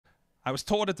I was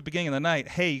told at the beginning of the night,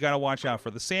 hey, you got to watch out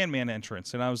for the Sandman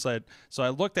entrance. And I was like, so I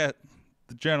looked at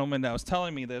the gentleman that was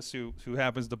telling me this, who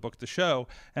happens to book the show,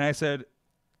 and I said,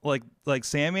 like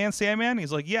Sandman?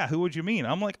 He's like, yeah, who would you mean?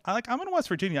 I'm in West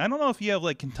Virginia. I don't know if you have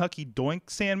like Kentucky Doink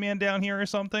Sandman down here or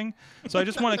something. So I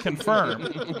just want to confirm.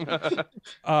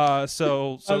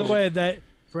 So by the way, that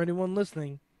for anyone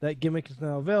listening, that gimmick is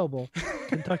now available.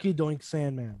 Kentucky Doink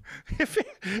Sandman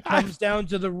comes down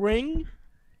to the ring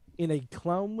in a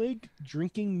clown wig,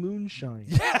 drinking moonshine.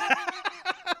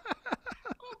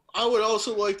 I would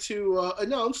also like to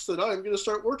announce that I'm going to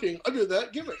start working under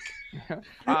that gimmick.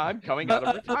 I'm coming out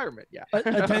of retirement. Yeah.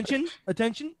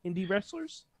 Attention, indie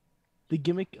wrestlers. The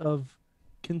gimmick of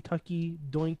Kentucky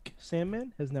Doink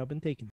Sandman has now been taken.